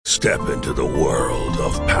Step into the world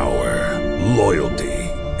of power, loyalty,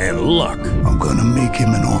 and luck. I'm gonna make him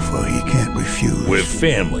an offer he can't refuse. With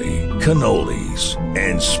family, cannolis,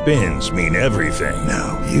 and spins mean everything.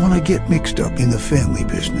 Now, you wanna get mixed up in the family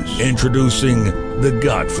business. Introducing The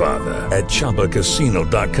Godfather at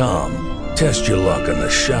ChumbaCasino.com. Test your luck in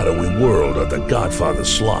the shadowy world of The Godfather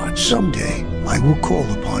slot. Someday, I will call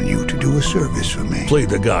upon you to do a service for me. Play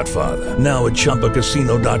The Godfather now at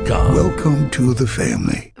ChumbaCasino.com. Welcome to the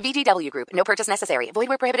family. VGW Group. No purchase necessary. Void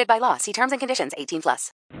where prohibited by law. See terms and conditions. 18+.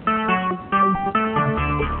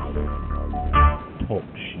 Talk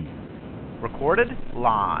sheaf. Recorded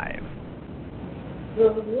live. The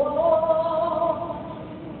Lord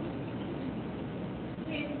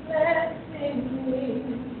is blessing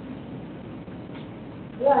me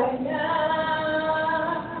right now.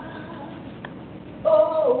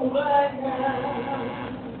 Oh, right now.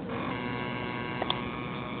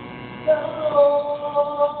 The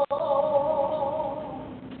Lord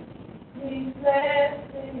is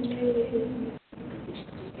blessing me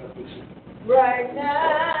right now.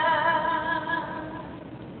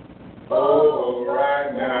 Oh,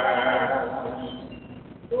 right now.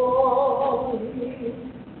 Oh, he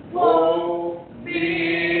woke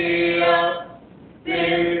me up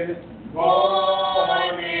this morning,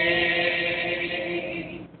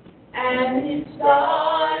 and he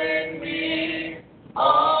started me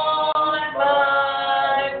on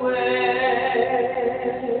my way.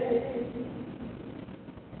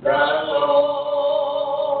 The Lord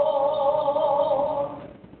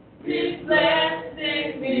is blessing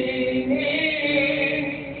me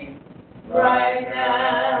right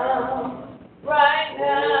now, right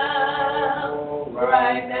now,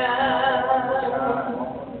 right now.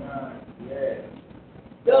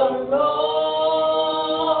 The Lord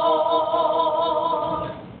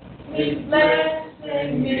is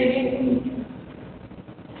blessing me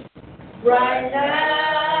right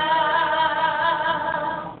now.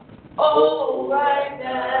 Oh, right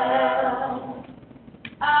now.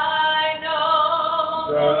 I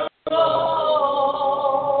know the Lord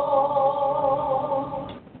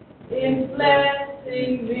is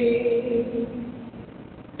blessing me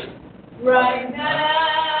right now.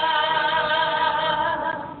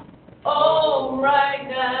 Oh, right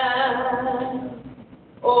now.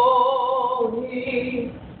 Oh,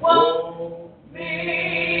 he woke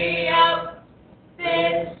me up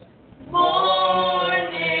this morning,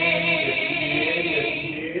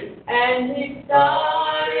 and he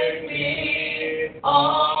started me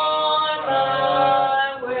on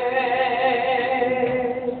my way.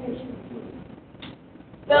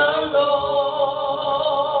 The Lord,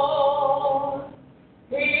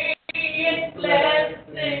 he is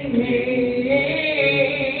blessing me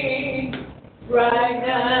right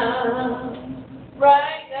now,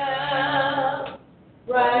 right now,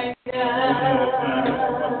 right now.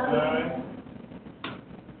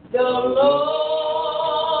 The Lord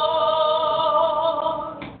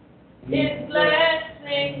is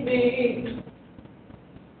blessing me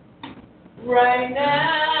right now.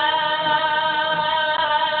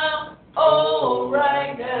 Oh,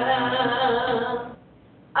 right now.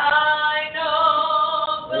 I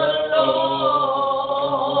know the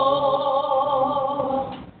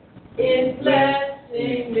Lord is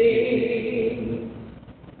blessing me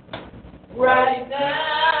right now.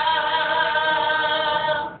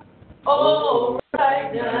 Oh,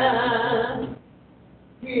 right now.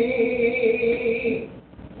 He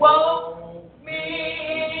woke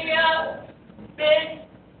me up this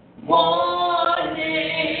morning,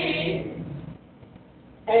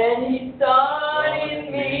 and he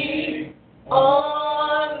started me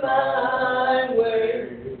on my way.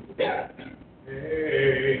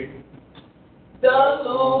 The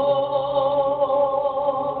Lord,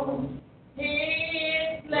 he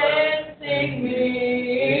is blessing me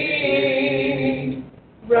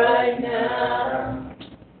right now,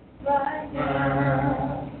 right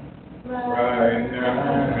now, right now.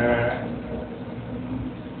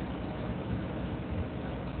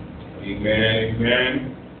 Amen, amen.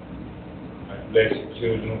 I bless the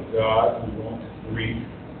children of God who want to greet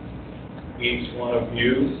each one of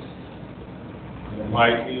you in the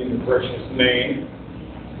mighty and the precious name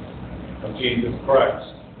of Jesus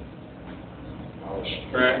Christ, our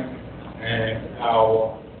strength and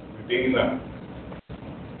our Redeemer.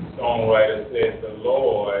 The songwriter says, the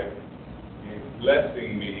Lord is blessing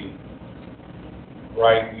me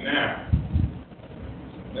right now.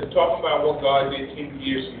 Let's talk about what God did 10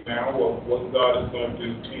 years from now, what God is going to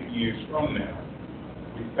do 10 years from now.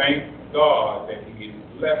 We thank God that He is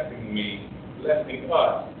blessing me, blessing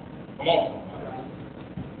us. Come on, somebody.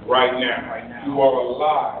 Right now. You are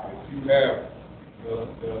alive. If you have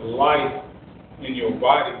the life in your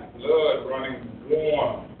body, blood running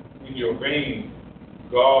warm in your veins.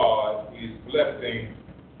 God is blessing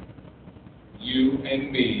you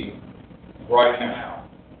and me right now.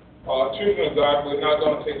 Children of God, we're not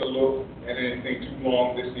going to take a look at anything too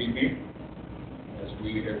long this evening, as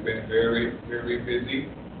we have been very, very busy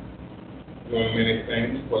doing many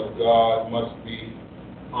things, but God must be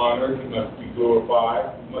honored, He must be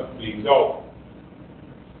glorified, He must be exalted.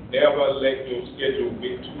 Never let your schedule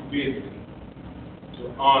get too busy to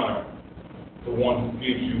honor the one who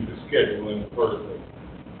gives you the schedule in the first place.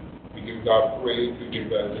 We give God praise, we give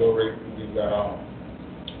God glory, we give God honor.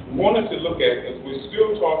 We wanted to look at, as we're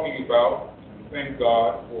still talking about, thank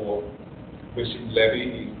God for Bishop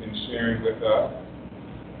Levy. He's been sharing with us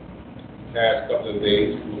the past couple of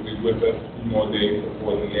days. He will be with us a few more days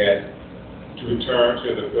before he has to return to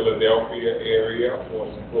the Philadelphia area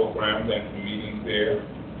for some programs and some meetings there.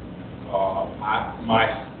 My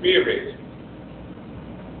spirit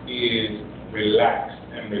is relaxed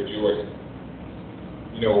and rejoicing.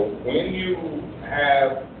 You know, when you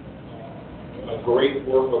have a great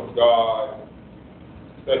work of God,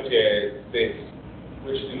 such as this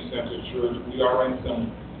Christian Center Church, we are in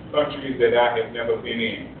some countries that I have never been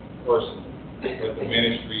in personally, but the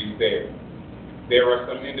ministry is there. There are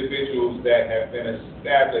some individuals that have been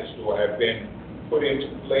established or have been put into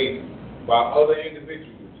place by other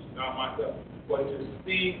individuals, not myself. But to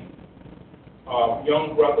see a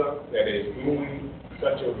young brother that is doing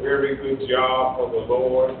such a very good job for the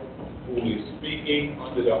Lord, who is speaking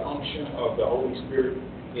under the unction of the Holy Spirit,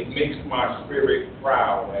 it makes my spirit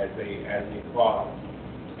proud as a father.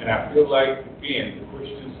 And I feel like, again, the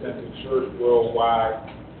Christian Center Church worldwide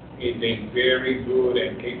is in very good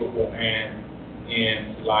and capable hands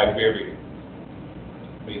in Liberia.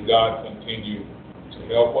 May God continue to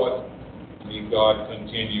help us. May God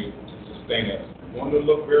continue to sustain us. I want to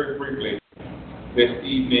look very briefly this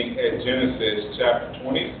evening at Genesis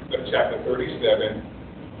chapter 37,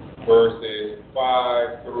 verses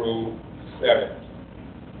 5 through 7.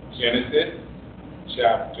 Genesis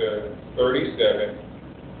chapter 37,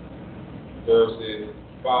 verses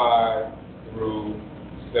 5 through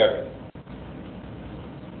 7.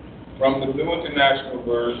 From the New International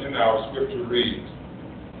Version, our scripture reads,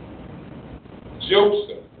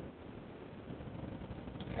 Joseph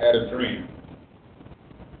had a dream.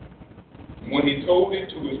 When he told it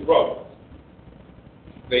to his brothers,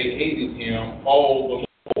 they hated him all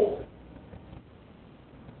the more.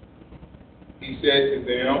 He said to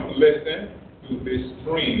them, listen to this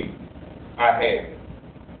dream I had.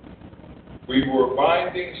 We were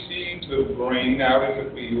binding sheaves of grain out in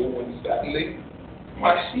the field when suddenly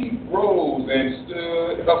my sheaf rose and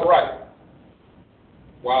stood upright,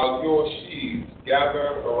 while your sheaves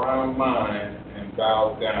gathered around mine and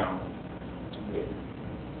bowed down to it.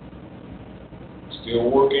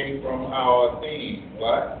 Still working from our theme,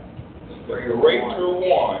 what? The greater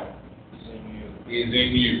one is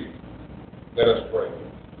in you. Let us pray.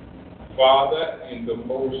 Father, in the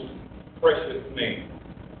most precious name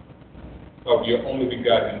of your only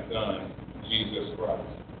begotten Son, Jesus Christ,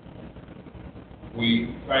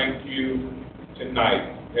 we thank you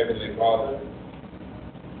tonight, Heavenly Father,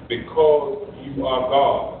 because you are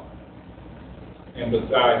God, and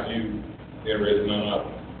besides you, there is none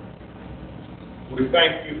other. We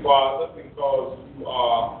thank you, Father, because you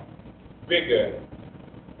are bigger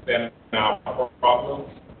than our problems,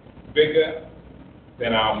 bigger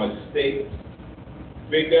than our mistakes,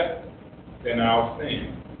 bigger than our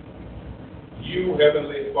sin. You,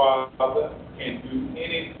 Heavenly Father, can do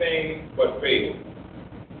anything but fail.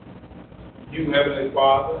 You, Heavenly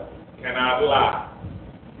Father, cannot lie.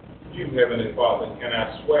 You, Heavenly Father,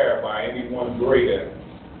 cannot swear by anyone greater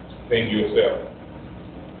than yourself.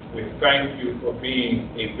 We thank you for being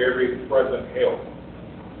a very present help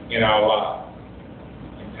in our lives.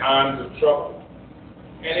 In times of trouble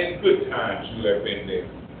and in good times, you have been there.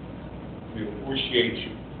 We appreciate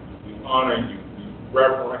you. We honor you. We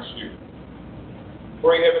reverence you.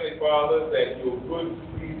 Pray, Heavenly Father, that your good,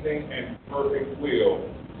 pleasing, and perfect will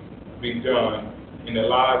be done in the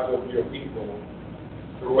lives of your people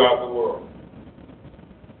throughout the world.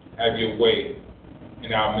 Have your way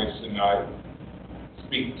in our midst tonight.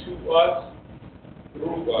 Speak to us,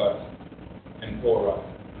 through us, and for us.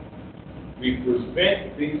 We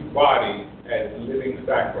present these bodies as living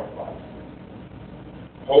sacrifices,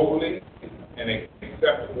 holy and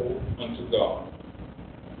acceptable unto God.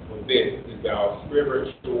 For this is our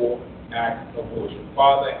spiritual act of worship.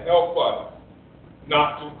 Father, help us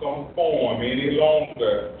not to conform any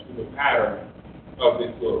longer to the pattern of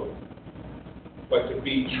this world, but to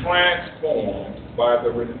be transformed by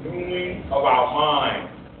the renewing of our mind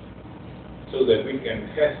so that we can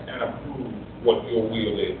test and approve what your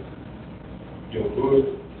will is, your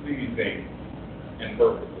good, pleasing, and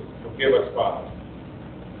perfect. Forgive us, Father,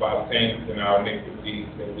 for our sins and our iniquities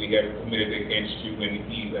that we have committed against you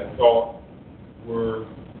in either thought, word,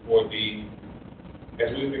 or deed,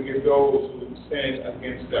 as we forgive those who sin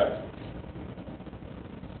against us.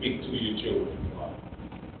 Speak to your children, Father.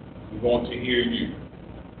 We want to hear you,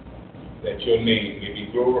 that your name may be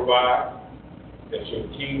glorified, that your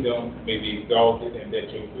kingdom may be exalted, and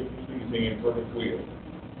that your good, pleasing, and perfect will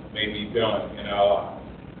may be done in our lives.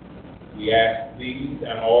 We ask these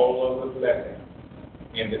and all of the blessings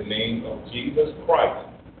in the name of Jesus Christ,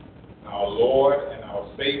 our Lord and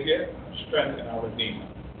our Savior, our strength and our Redeemer.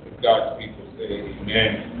 If God's people say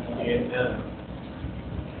amen. Amen.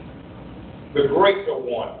 The greater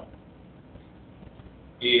one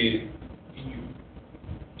is you,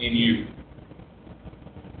 in you.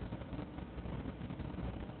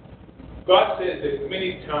 God says that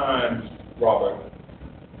many times, Robert,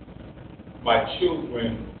 my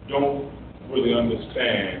children don't really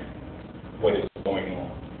understand what is going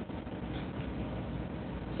on.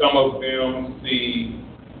 Some of them see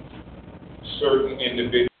certain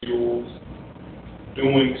individuals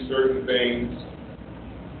doing certain things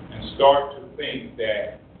and start to think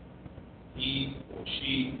that he or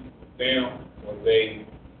she, them or they,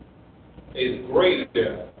 is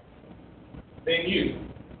greater than you.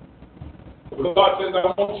 But God says,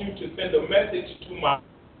 I want you to send a message to my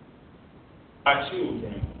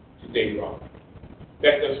children today, Robert,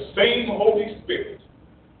 that the same Holy Spirit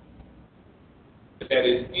that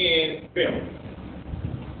is in them,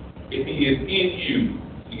 if he is in you,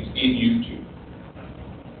 he's in you too.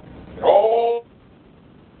 And all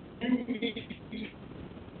you need,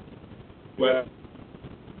 well,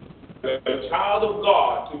 a child of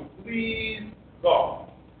God, to please God,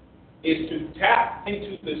 is to tap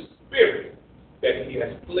into the Spirit that he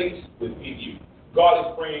has placed within you.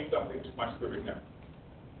 God is bringing something to my spirit now.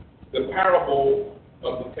 The parable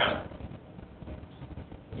of the talent.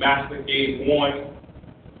 The master gave one,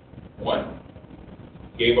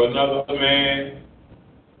 gave another man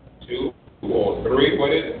 2 or 3,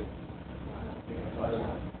 what is it?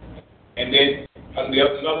 And then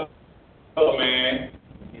another man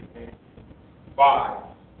 5,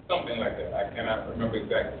 something like that. I cannot remember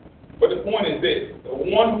exactly. But the point is this: the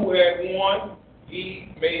one who had 1,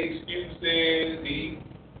 he made excuses. He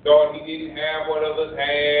thought he didn't have what others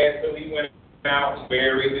had, so he went out and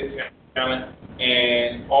buried his talent,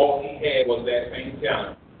 and all he had was that same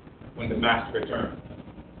talent when the master returned.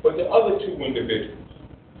 But the other 2 individuals,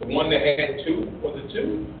 the one that had 2, was it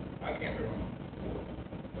 2? I can't remember.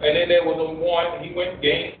 And then there was a one, he went and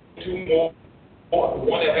gained 2 more. The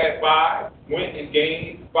one that had 5 went and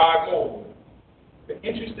gained 5 more. The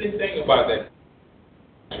interesting thing about that,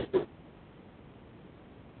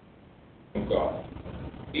 God,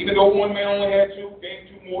 even though one man only had 2, gained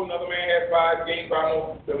 2 more, another man had 5, gained 5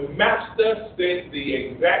 more, the master said the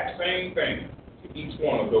exact same thing to each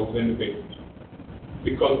one of those individuals.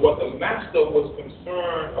 Because what the master was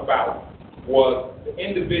concerned about was the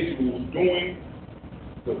individuals doing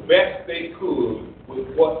the best they could with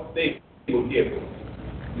what they were given.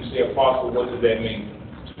 You say, Apostle, what does that mean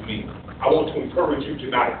to me? I want to encourage you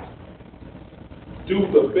tonight. Do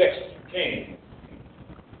the best you can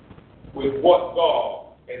with what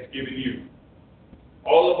God has given you.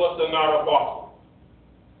 All of us are not apostles.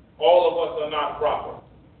 All of us are not prophets.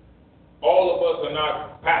 All of us are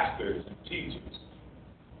not pastors and teachers.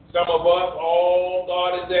 Some of us, all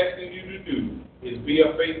God is asking you to do is be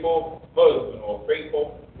a faithful husband or a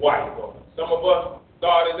faithful wife. Or some of us,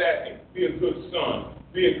 God is asking, be a good son,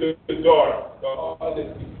 be a good daughter.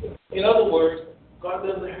 In other words, God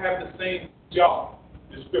doesn't have the same job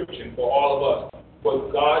description for all of us.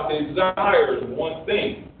 But God desires one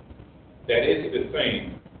thing that is the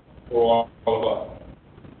same for all of us.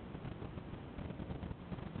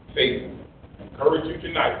 Faithful. I encourage you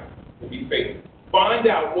tonight to be faithful. Find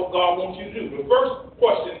out what God wants you to do. The first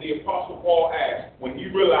question the Apostle Paul asked when he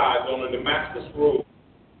realized on the Damascus road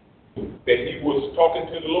that he was talking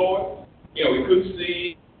to the Lord, he couldn't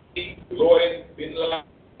see. The Lord didn't allow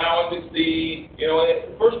him to see.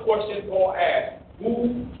 The first question Paul asked,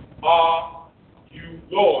 who are you,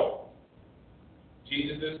 Lord?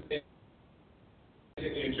 Jesus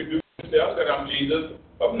introduced himself, said, I'm Jesus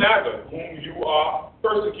of Nazareth, whom you are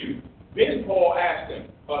persecuting. Then Paul asked him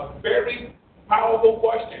a very powerful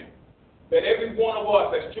question that every one of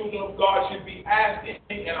us as children of God should be asking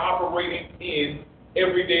and operating in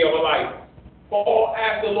every day of our life. Paul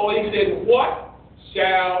asked the Lord, he said, what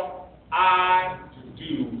shall I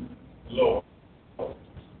do, Lord?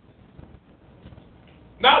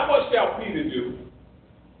 Not what shall Peter do,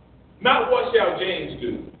 not what shall James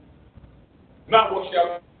do, not what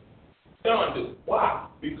shall John do. Why?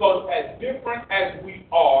 Because as different as we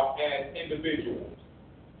are as individuals,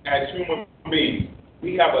 as human beings,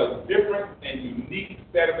 we have a different and unique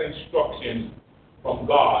set of instructions from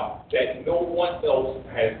God that no one else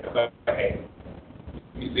has ever had.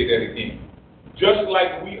 Let me say that again. Just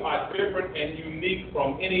like we are different and unique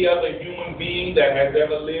from any other human being that has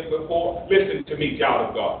ever lived before, listen to me, child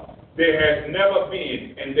of God. There has never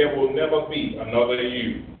been and there will never be another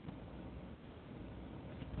you.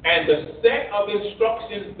 And the set of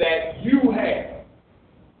instructions that you have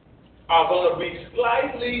are going to be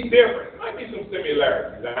slightly different. There might be some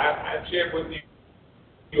similarities. I've shared with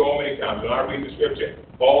you all many times. When I read the scripture,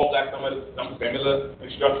 Paul got some similar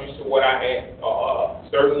instructions to what I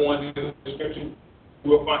had. Certain ones in the scripture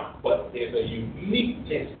will find, but there's a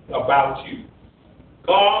uniqueness about you.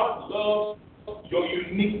 God loves your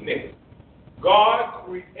uniqueness. God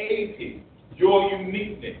created your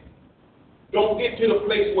uniqueness. Don't get to the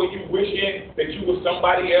place where you wishing that you were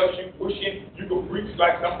somebody else. You wishing you could preach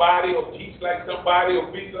like somebody or teach like somebody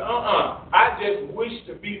or be I just wish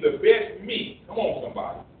to be the best me. Come on,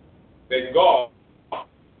 somebody. That God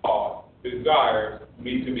desires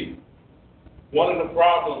me to be. One of the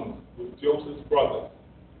problems with Joseph's brothers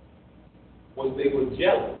was they were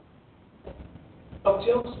jealous of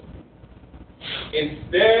Joseph.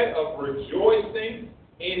 Instead of rejoicing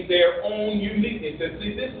in their own uniqueness. And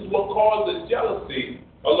see, this is what causes jealousy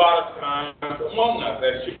a lot of times among us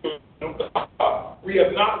as children of God. We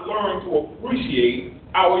have not learned to appreciate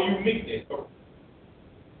our uniqueness.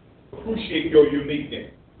 Appreciate your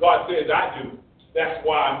uniqueness. God says, I do. That's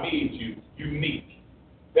why I made you unique.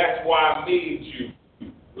 That's why I made you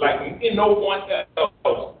like no one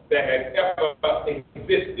else that has ever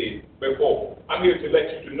existed before. I'm here to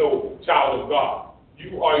let you know, child of God,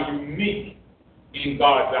 you are unique in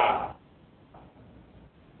God's eyes.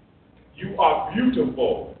 You are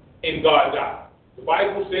beautiful in God's eyes. The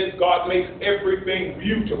Bible says God makes everything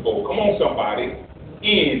beautiful. Come on, somebody.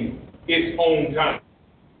 In its own time.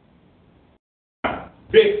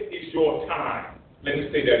 This is your time. Let me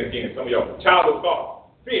say that again. Some of y'all, child of God,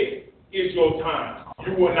 this is your time.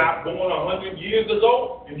 You were not born 100 years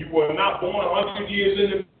ago, and you were not born 100 years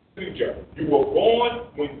in the future. You were born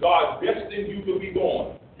when God destined you to be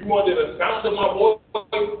born. You under the sound of my voice,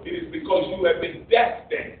 it is because you have been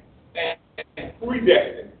destined and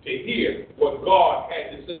predestined to hear what God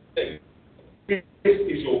had to say. This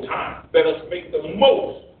is your time. Let us make the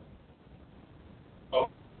most of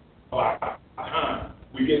our time.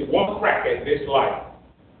 We get one crack at this life,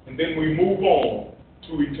 and then we move on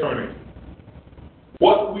to eternity.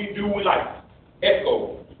 What we do in life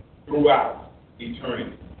echoes throughout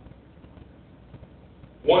eternity.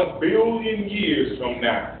 1 billion years from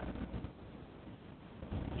now,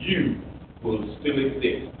 you will still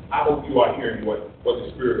exist. I hope you are hearing what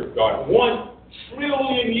the Spirit of God. 1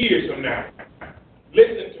 trillion years from now,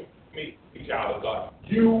 listen to me, child of God.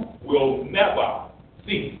 You will never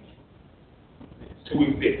cease to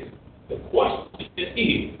exist. The question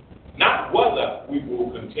is not whether we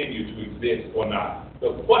will continue to exist or not.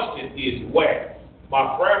 The question is where.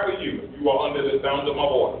 My prayer for you, if you are under the sound of my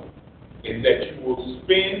voice, is that you will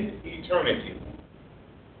spend eternity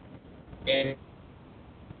in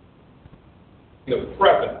the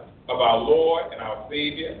presence of our Lord and our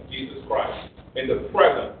Savior, Jesus Christ, in the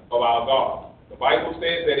presence of our God. The Bible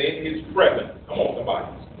says that in His presence, come on somebody,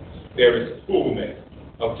 there is fullness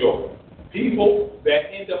of joy. People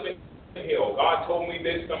that end up in hell, God told me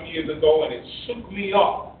this some years ago and it shook me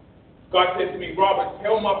up. God said to me, Robert,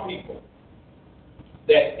 tell my people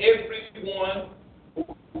that everyone who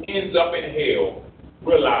ends up in hell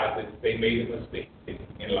realizes they made a mistake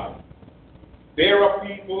in life. There are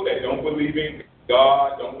people that don't believe in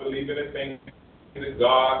God, don't believe in a thing of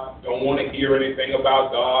God, don't want to hear anything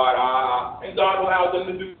about God, and God allows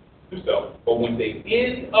them to do so. But when they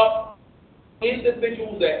end up,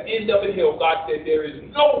 individuals that end up in hell, God said there is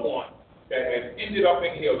no one that has ended up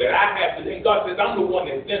in hell that I have to, and God says I'm the one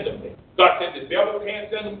that sends them there. God said the devil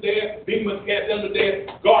can't send them there, demons can't send them there.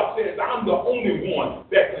 God says I'm the only one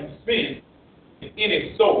that can send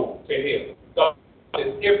any soul to hell. God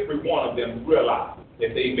says every one of them realize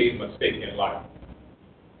that they made a mistake in life.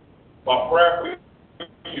 My prayer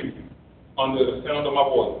for you, under the sound of my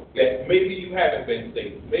voice, that maybe you haven't been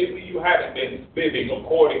saved, maybe you haven't been living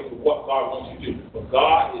according to what God wants you to do, but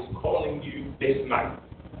God is calling you this night.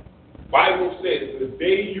 Bible says, the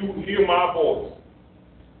day you hear my voice,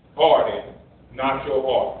 harden not your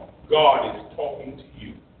heart. God is talking to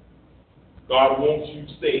you. God wants you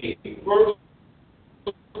saved. First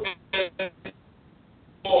and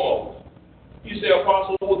foremost. You say,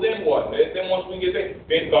 Apostle, well, then what? Then once we get there,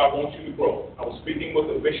 then God wants you to grow. I was speaking with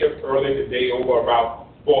a bishop earlier today over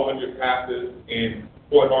about 400 pastors in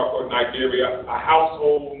Port Harcourt, Nigeria, a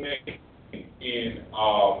household name in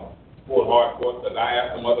Port Harcourt, because I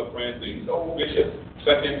asked some other friends, do you know Bishop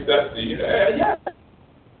such and such? Yeah.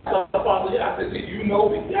 Apostle, yeah. I said, you know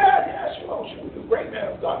me? Yeah, sure. He's a great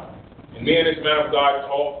man of God. And me and this man of God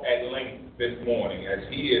talked at length this morning as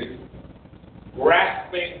he is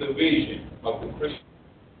grasping the vision of the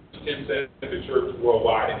Christian Center Church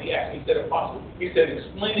worldwide. And he asked me, he said, Apostle, he said,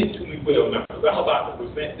 explain it to me well now, because I'm about to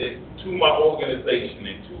present this to my organization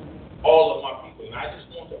and to all of my people. And I just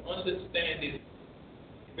want to understand it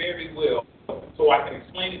very well so I can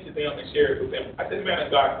explain it to them and share it with them. I said, man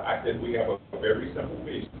of God, I said, we have a very simple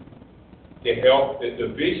vision.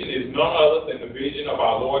 The vision is none other than the vision of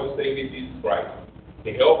our Lord and Savior Jesus Christ.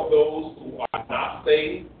 To help those who are not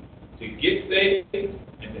saved to get saved,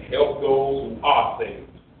 and to help those who are saved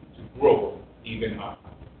to grow even higher.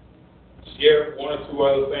 Share one or two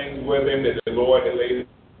other things with them that the Lord had laid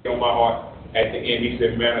on my heart. At the end, he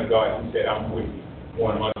said, man of God, he said, I'm with you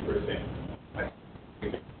 100%.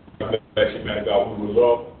 Bless you, man of God. We would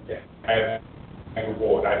love to have a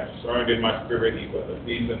reward. I discerned in my spirit he was a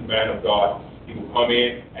seasoned man of God. He will come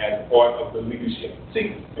in as part of the leadership.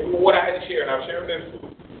 See, what I had to share, and I've shared this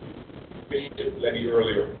with Bishop Lenny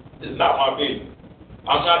earlier, this is not my vision.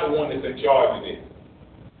 I'm not the one that's in charge of this.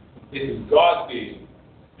 This is God's vision,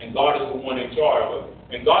 and God is the one in charge of it.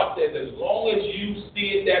 And God says, as long as you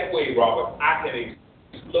see it that way, Robert, I can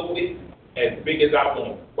explode it as big as I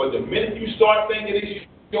want. But the minute you start thinking it's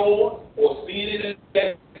yours or seeing it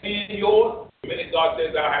as being yours, the minute God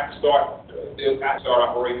says I have to start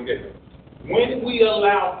operating different. When we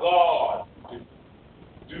allow God to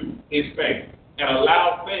do His thing and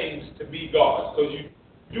allow things to be God's, because you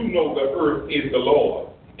do know the earth is the Lord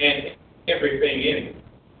and everything in it,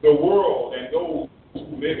 the world and those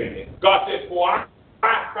who live in it. God says, for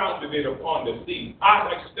I founded it upon the sea. I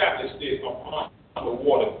established it upon the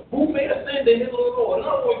water. Who made ascend the hill of the Lord? In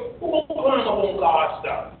other words, who will climb up on God's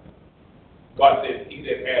stuff? God says, he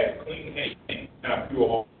that has clean hands and a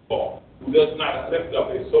pure heart, who does not lift up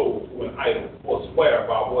his soul to an idol or swear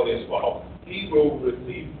by what is false, he will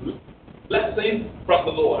receive blessing from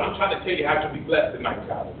the Lord. I'm trying to tell you how to be blessed tonight,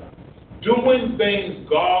 child. Doing things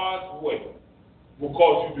God's way will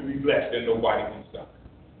cause you to be blessed and nobody can stop.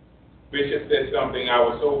 Bishop said something I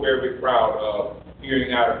was so very proud of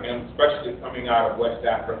hearing out of him, especially coming out of West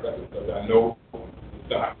Africa, because I know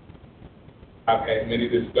God. I've had many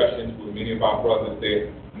discussions with many of our brothers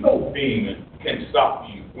there. No demon can stop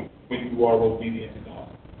you when you are obedient to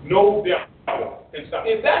God. No devil can stop.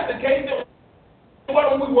 If that's the case, then why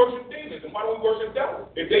don't we worship demons and why don't we worship devils?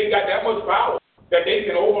 If they got that much power that they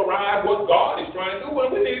can override what God is trying to do,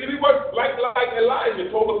 well, we need to be worshiping. Like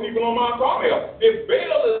Elijah told the people on Mount Carmel, if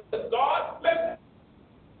Baal is God, let's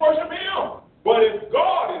worship him. But if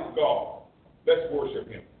God is God, let's worship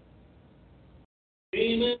him.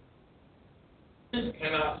 Demons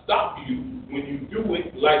cannot stop you when you do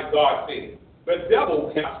it like God said. The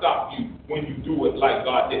devil cannot stop you when you do it like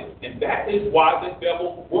God did. And that is why the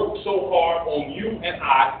devil works so hard on you and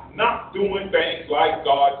I not doing things like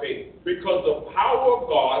God said. Because the power of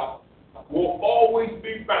God will always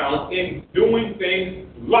be found in doing things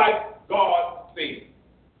like God said.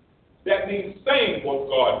 That means saying what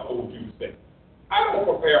God told you to say. I don't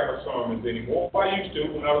prepare for sermons anymore. I used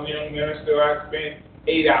to. When I was a young minister, I spent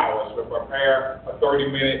 8 hours to prepare a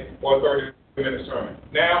 30-minute or 30-minute sermon.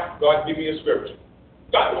 Now, God give me a scripture.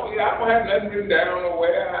 I don't have nothing written down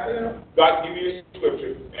nowhere. God give me a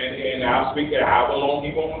scripture, and I'll speak it however long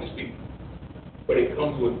He wants me to speak. But it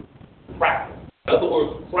comes with practice. In other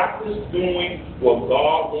words, practice doing what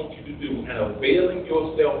God wants you to do and availing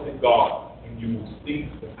yourself to God, and you will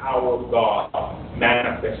see the power of God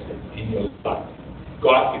manifested in your life.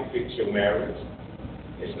 God can fix your marriage.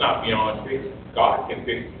 It's not beyond fix. God can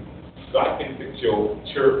fix it. God can fix your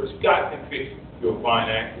church. God can fix your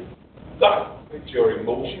finances. God can fix your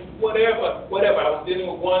emotions. Whatever. I was dealing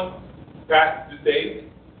with one pastor today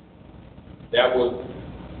that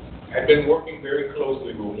had been working very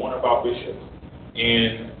closely with one of our bishops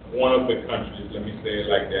in one of the countries, let me say it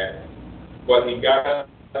like that. But he got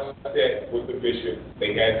upset with the bishop.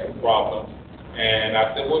 They had some problems. And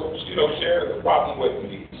I said, well, share the problem with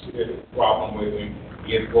me. He shared the problem with me.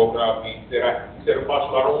 He had broken up. He said,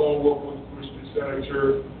 Apostle, I don't want to work with the Christian Center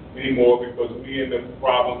Church anymore because we in the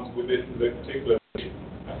problems with this particular issue.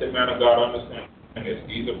 I said, man of God, understand this.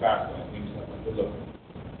 He's a pastor. He's like, look,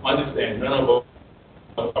 understand, none of us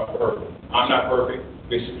are perfect. I'm not perfect.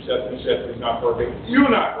 Bishop Seth is not perfect. You're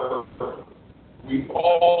not perfect. We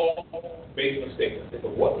all make mistakes.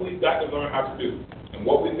 But what we've got to learn how to do, and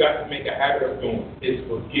what we've got to make a habit of doing, is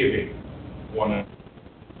forgiving one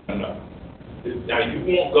another. Now, you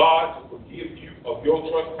want God to forgive you of your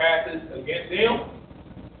trespasses against Him?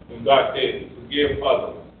 When God said, forgive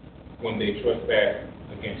others when they trespass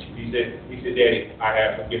against you. He said, Daddy, I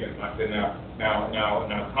have forgiven. I said,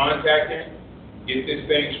 now contact Him, get this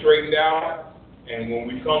thing straightened out, and when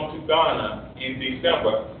we come to Ghana in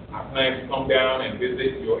December, I plan to come down and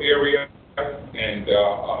visit your area, and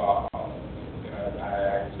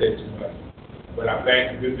I said too much, but I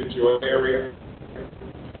plan to visit your area,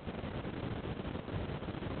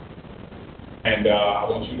 and I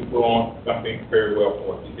want you to put on something very well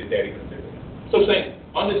for us. He said, Daddy, consider it. So, saints,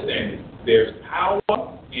 understand this. There's power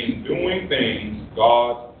in doing things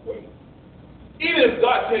God's way. Even if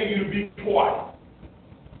God tells you to be quiet,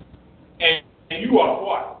 and you are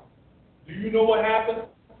quiet, do you know what happens?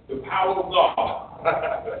 The power of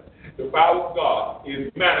God, the power of God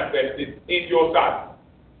is manifested in your silence.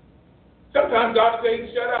 Sometimes God tells you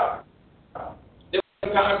to shut up. There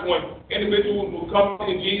are times when individuals will come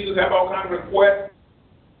to Jesus, have all kinds of requests.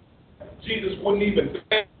 Jesus wouldn't even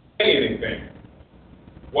say anything.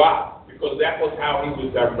 Why? Because that was how He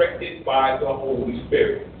was directed by the Holy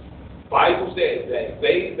Spirit. The Bible says that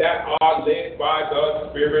they that are led by the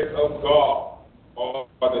Spirit of God are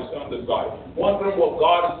the sons of God. Wondering what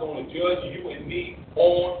God is going to judge you and me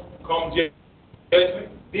on come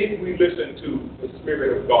judgment? Did we listen to the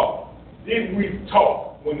Spirit of God? Did we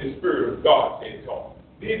talk when the Spirit of God said talk?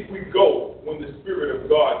 Did we go when the Spirit of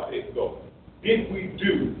God said go? Did we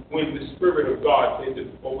do when the Spirit of God said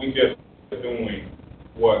do? Or we just doing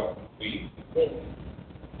what we want?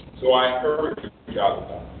 So I encourage you,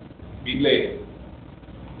 y'all, be led.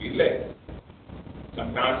 Be led.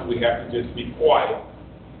 Sometimes we have to just be quiet.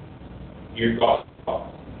 Hear God.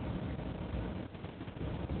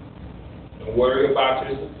 Don't worry about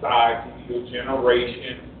your society, your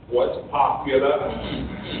generation, what's popular.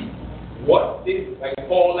 Like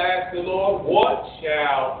Paul asked the Lord, what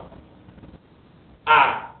shall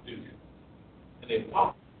I do? And the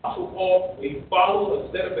Apostle Paul, he followed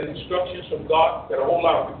a set of instructions from God that a whole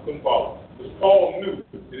lot of people couldn't follow. Because Paul knew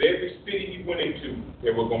that every city he went into,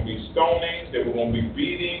 there were going to be stonings, there were going to be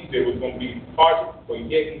beatings, there was going to be hardship, but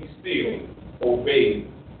yet he still obeyed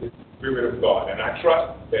the Spirit of God. And I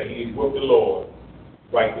trust that he is with the Lord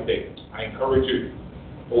right today. I encourage you,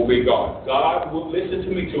 obey God. God will listen to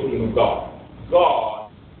me, children of God. God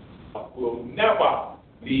will never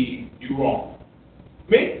lead you wrong.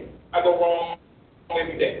 Me, I go wrong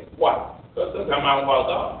every day. Why? Because sometimes I don't follow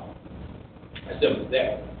God. As simple as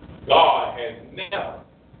that. God has never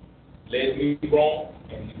led me wrong,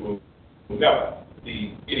 and He will never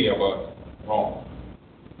lead any of us wrong.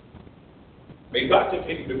 May God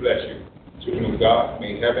continue to bless you, children of God.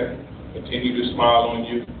 May heaven continue to smile on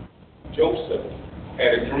you. Joseph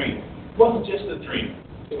had a dream. It wasn't just a dream.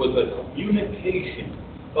 It was a communication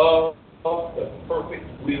of the perfect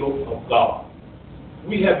will of God.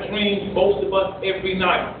 We have dreams, most of us, every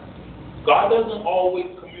night. God doesn't always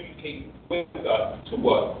communicate with us to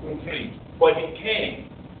us through dreams, but He can.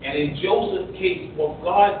 And in Joseph's case, what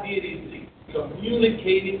God did is He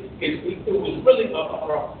communicated. It was really a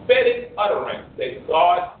prophetic utterance that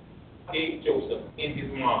God gave Joseph in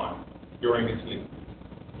his mind during his sleep.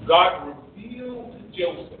 God revealed to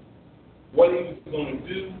Joseph what he was going to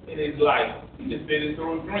do in his life. He just did it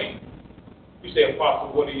through a dream. You say,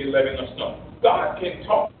 Apostle, what are you letting us know? God can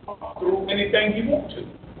talk through anything He wants to.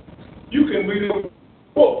 You can read a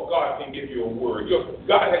book. God can give you a word.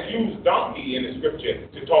 God has used donkey in the scripture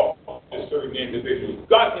to talk to certain individuals.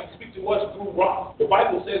 God can speak to us through rocks. The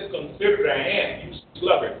Bible says, consider the ant, you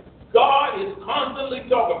sluggard. God is constantly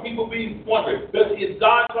talking. People be wondering, is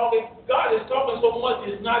God talking? God is talking so much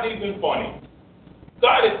it's not even funny.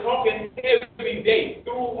 God is talking every day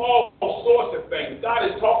through all sorts of things. God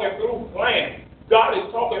is talking through plants. God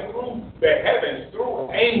is talking through the heavens,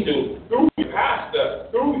 through angels, through your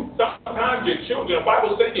pastor, through sometimes your children. The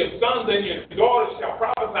Bible says your sons and your daughters shall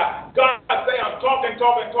prophesy. God say, I'm talking.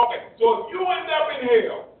 So if you end up in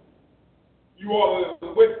hell, you are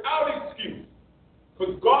without excuse.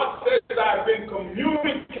 Because God says I've been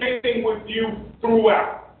communicating with you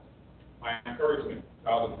throughout. My encouragement,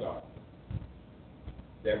 child of God,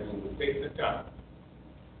 that we will take the time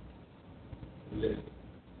to listen.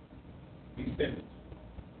 Be sensitive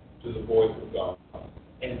to the voice of God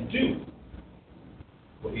and do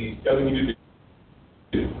what He's telling you to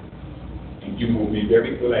do. And you will be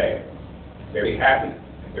very glad, very happy,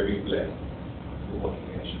 and very blessed with what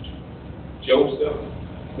He has you to. Joseph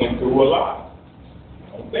went through a lot.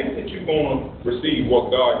 Don't think that you're going to receive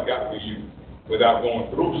what God got for you without going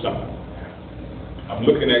through something. I'm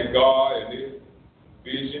looking at God and this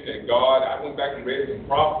vision that God, I went back and read some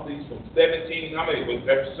prophecies from 17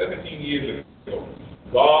 years ago.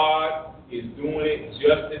 God is doing it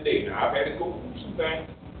just today. Now, I've had to go through some things.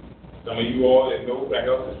 Some of you all that know that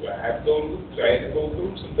else is what I had to go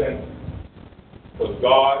through some things. But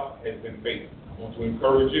God has been faithful. I want to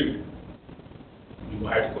encourage you. You will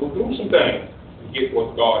have to go through some things to get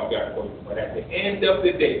what God got for you. But at the end of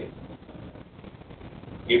the day,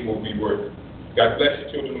 it will be worth it. God bless you,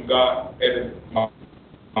 children of God. Edit my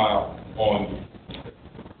on you.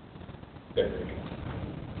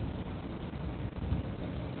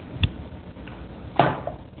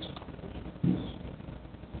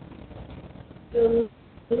 The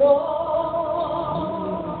Lord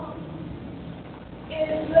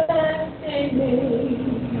is blessing me.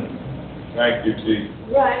 Thank you, Jesus.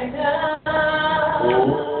 Right now.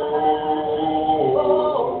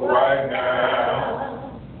 Oh, right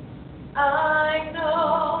now. I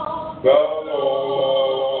know The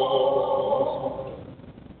Lord,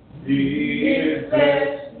 He is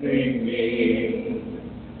blessing me.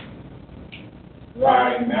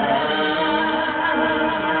 Right now.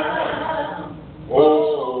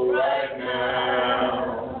 Oh, right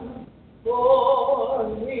now.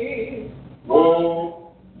 for me.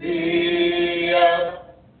 Woke me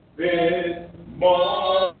up this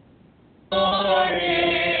morning,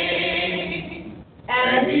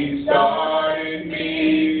 and He started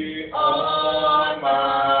me on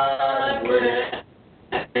my way.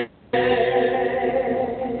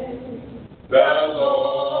 The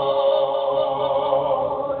Lord,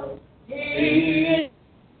 He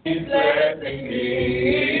is blessing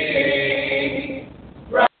me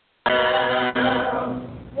right now,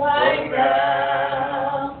 Right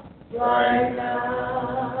now, right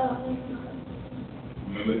now.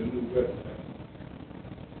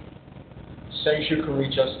 Saints, you can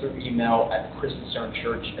reach us through email at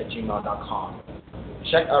christiancernchurch@gmail.com.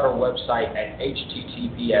 Check out our website at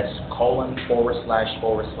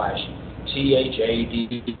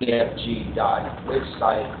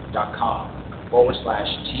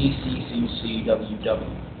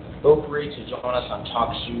Feel free to join us on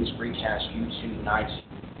TalkShoe's Freecast YouTube and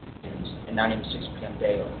iTunes at 9 a.m. 6 p.m.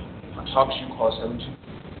 daily. On TalkShoe, call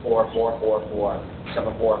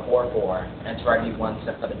 724-444-7444 and enter ID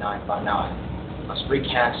 17959. On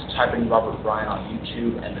Spreecast, type in Robert Bryan on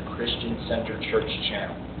YouTube and the Christian Center Church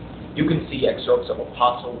channel. You can see excerpts of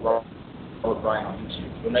Apostle Robert Bryan on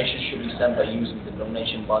YouTube. Donations should be sent by using the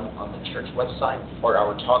donation button on the church website or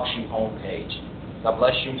our TalkShoe homepage. God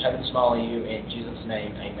bless you, heaven smile on you, in Jesus'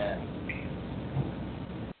 name, amen.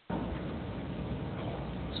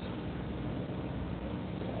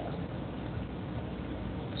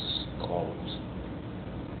 Close.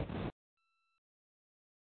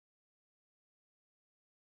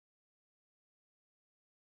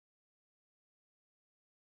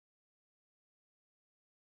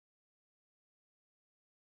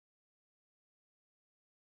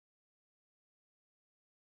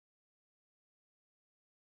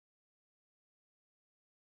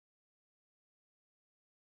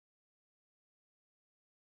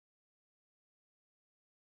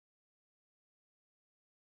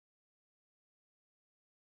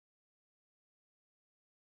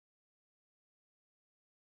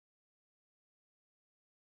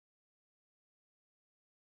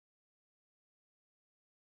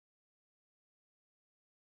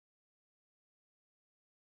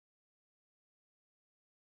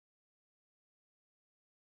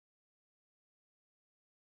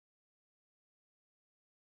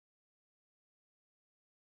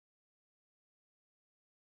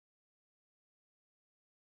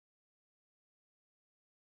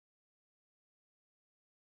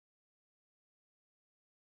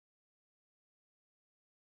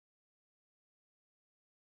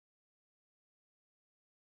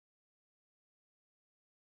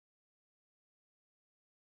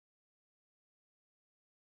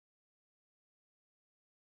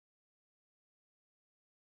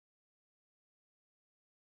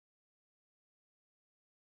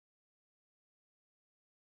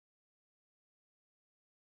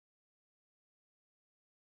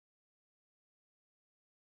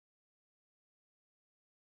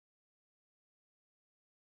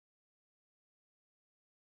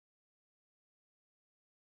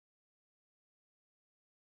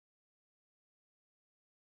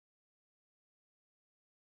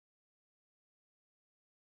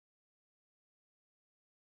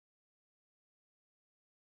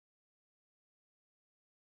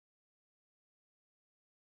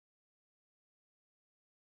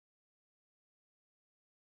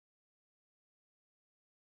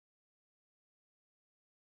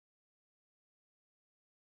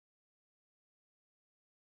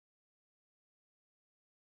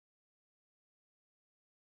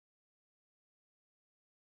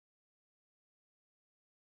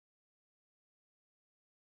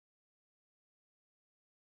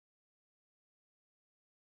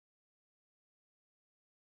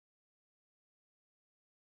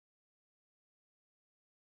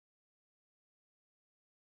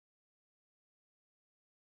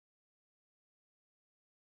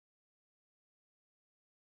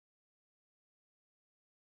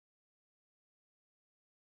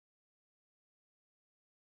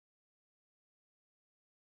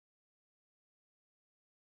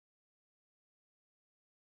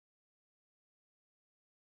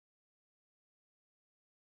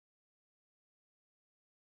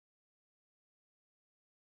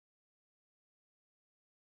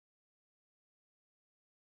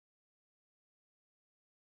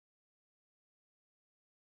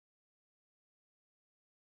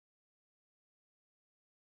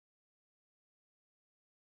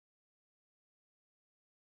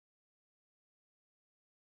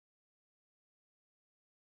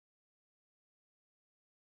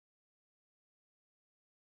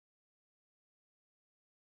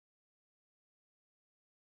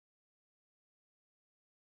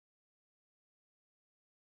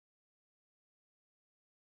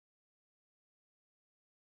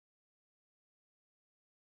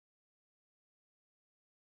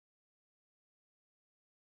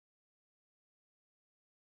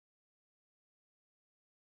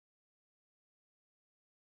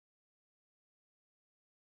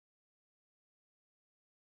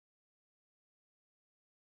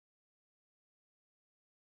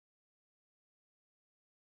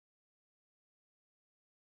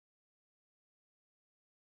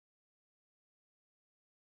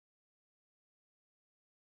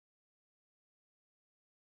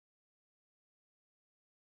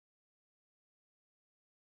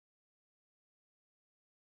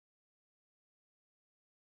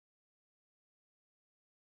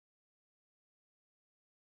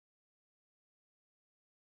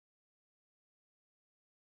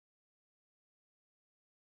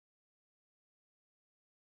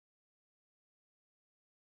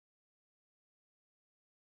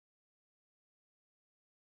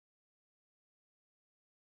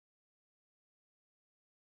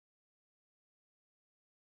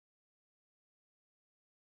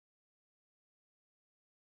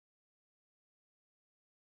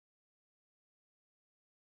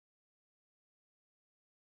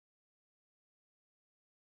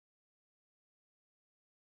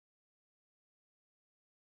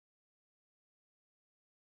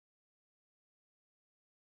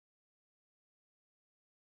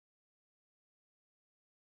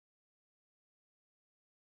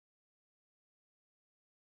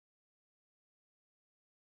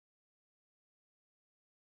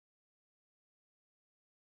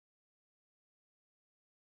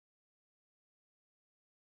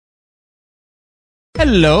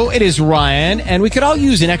 Hello, it is Ryan, and we could all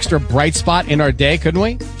use an extra bright spot in our day, couldn't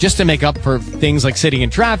we? Just to make up for things like sitting in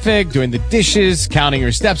traffic, doing the dishes, counting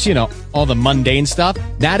your steps, you know, all the mundane stuff.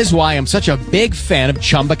 That is why I'm such a big fan of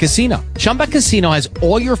Chumba Casino. Chumba Casino has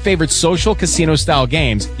all your favorite social casino-style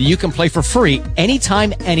games that you can play for free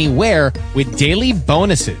anytime, anywhere with daily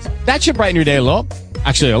bonuses. That should brighten your day a little.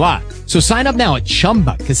 Actually, a lot. So sign up now at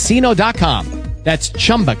ChumbaCasino.com. That's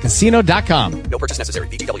ChumbaCasino.com. No purchase necessary.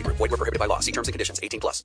 VGW Group. Void where prohibited by law. See terms and conditions. 18+.